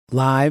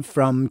Live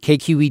from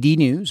KQED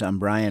News, I'm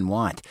Brian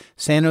Watt.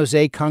 San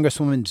Jose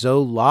Congresswoman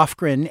Zoe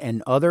Lofgren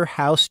and other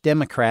House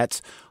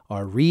Democrats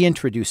are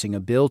reintroducing a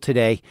bill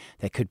today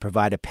that could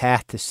provide a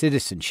path to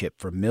citizenship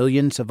for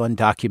millions of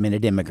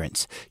undocumented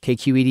immigrants.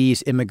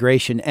 KQED's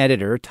immigration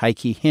editor,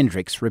 Tyche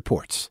Hendricks,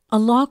 reports. A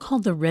law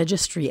called the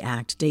Registry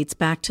Act dates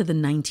back to the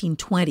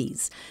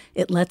 1920s.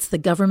 It lets the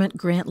government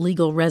grant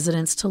legal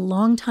residence to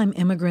longtime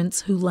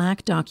immigrants who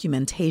lack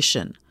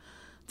documentation.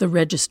 The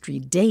registry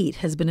date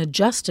has been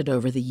adjusted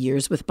over the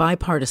years with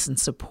bipartisan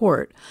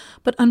support,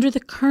 but under the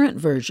current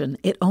version,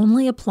 it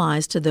only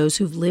applies to those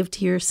who've lived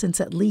here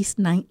since at least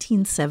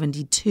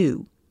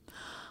 1972.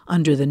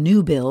 Under the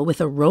new bill,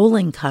 with a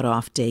rolling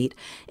cutoff date,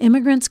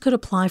 immigrants could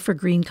apply for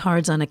green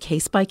cards on a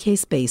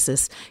case-by-case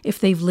basis if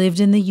they've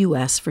lived in the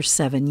U.S. for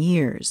 7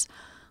 years.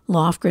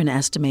 Lofgren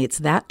estimates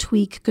that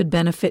tweak could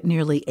benefit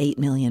nearly 8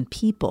 million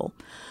people,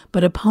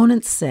 but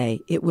opponents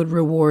say it would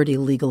reward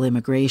illegal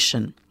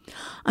immigration.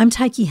 I'm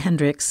Tyche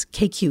Hendricks,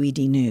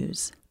 KQED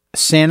News.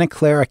 Santa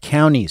Clara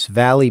County's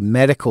Valley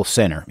Medical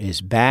Center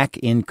is back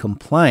in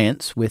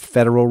compliance with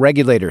federal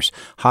regulators.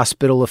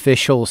 Hospital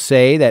officials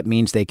say that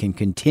means they can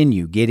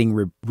continue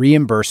getting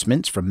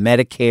reimbursements from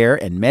Medicare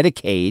and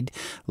Medicaid.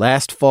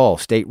 Last fall,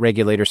 state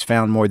regulators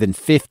found more than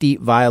 50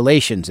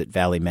 violations at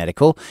Valley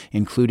Medical,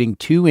 including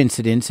 2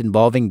 incidents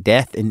involving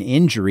death and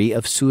injury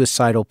of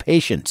suicidal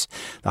patients.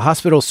 The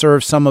hospital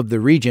serves some of the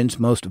region's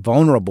most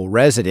vulnerable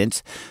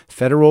residents.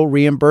 Federal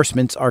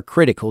reimbursements are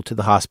critical to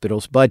the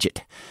hospital's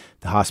budget.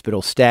 The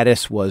hospital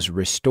status was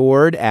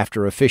restored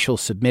after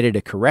officials submitted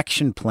a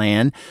correction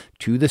plan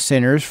to the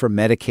Centers for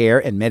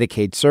Medicare and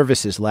Medicaid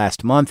Services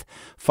last month,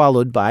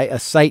 followed by a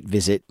site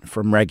visit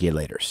from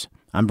regulators.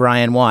 I'm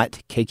Brian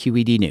Watt,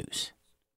 KQED News.